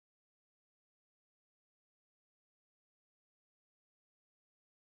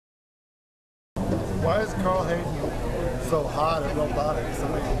Why is Carl Hayden so hot at robotics? I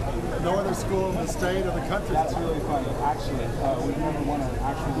mean, no other school in the state or the country. That's really funny. Actually, we've never won an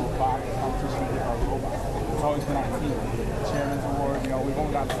actual robotics competition with our robots. It's always been our team. Chairman's Award, we've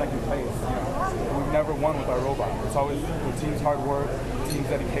only gotten second place, We've never won with our robot. It's always the team's hard work, the team's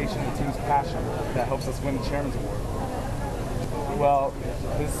dedication, the team's passion that helps us win the Chairman's Award. Well,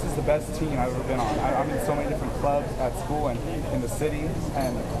 this is the best team I've ever been on. I'm in so many different clubs at school and in the city,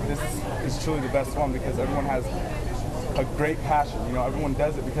 and this is truly the best one because everyone has a great passion. Everyone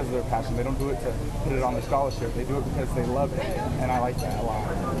does it because of their passion. They don't do it to put it on their scholarship. They do it because they love it, and I like that a lot.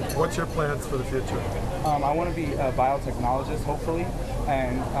 What's your plans for the future? I want to be a biotechnologist, hopefully,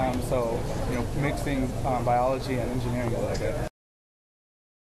 and so mixing biology and engineering together.